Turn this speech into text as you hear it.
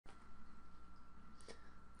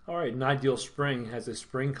Alright, an ideal spring has a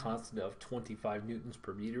spring constant of 25 newtons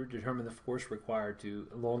per meter. Determine the force required to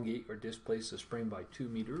elongate or displace the spring by 2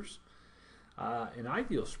 meters. An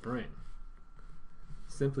ideal spring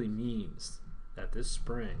simply means that this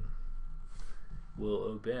spring will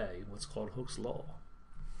obey what's called Hooke's law.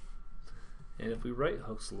 And if we write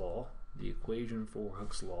Hooke's law, the equation for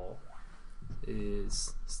Hooke's law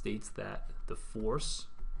states that the force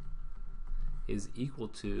is equal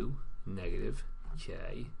to negative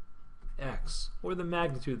kx, or the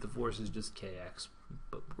magnitude of the force is just kx,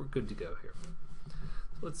 but we're good to go here.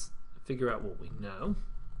 So let's figure out what we know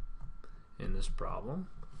in this problem.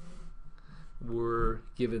 We're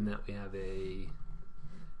given that we have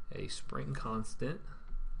a spring constant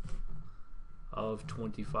of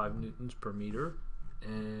 25 newtons per meter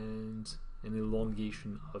and an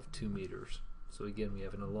elongation of 2 meters. So again, we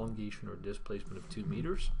have an elongation or displacement of 2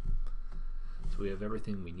 meters. So we have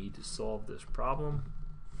everything we need to solve this problem.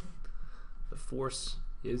 The force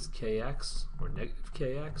is kx, or negative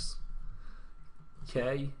kx.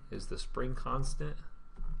 K is the spring constant.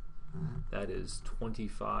 That is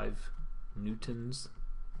 25 newtons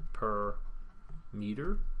per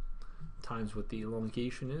meter times what the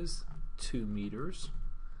elongation is, 2 meters.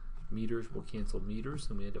 Meters will cancel meters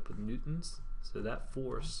and we end up with newtons. So that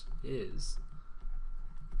force is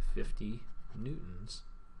 50 newtons.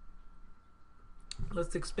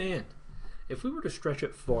 Let's expand. If we were to stretch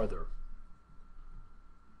it farther,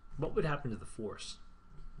 what would happen to the force?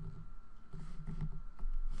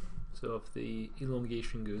 So if the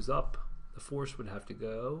elongation goes up, the force would have to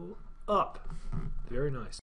go up. Very nice.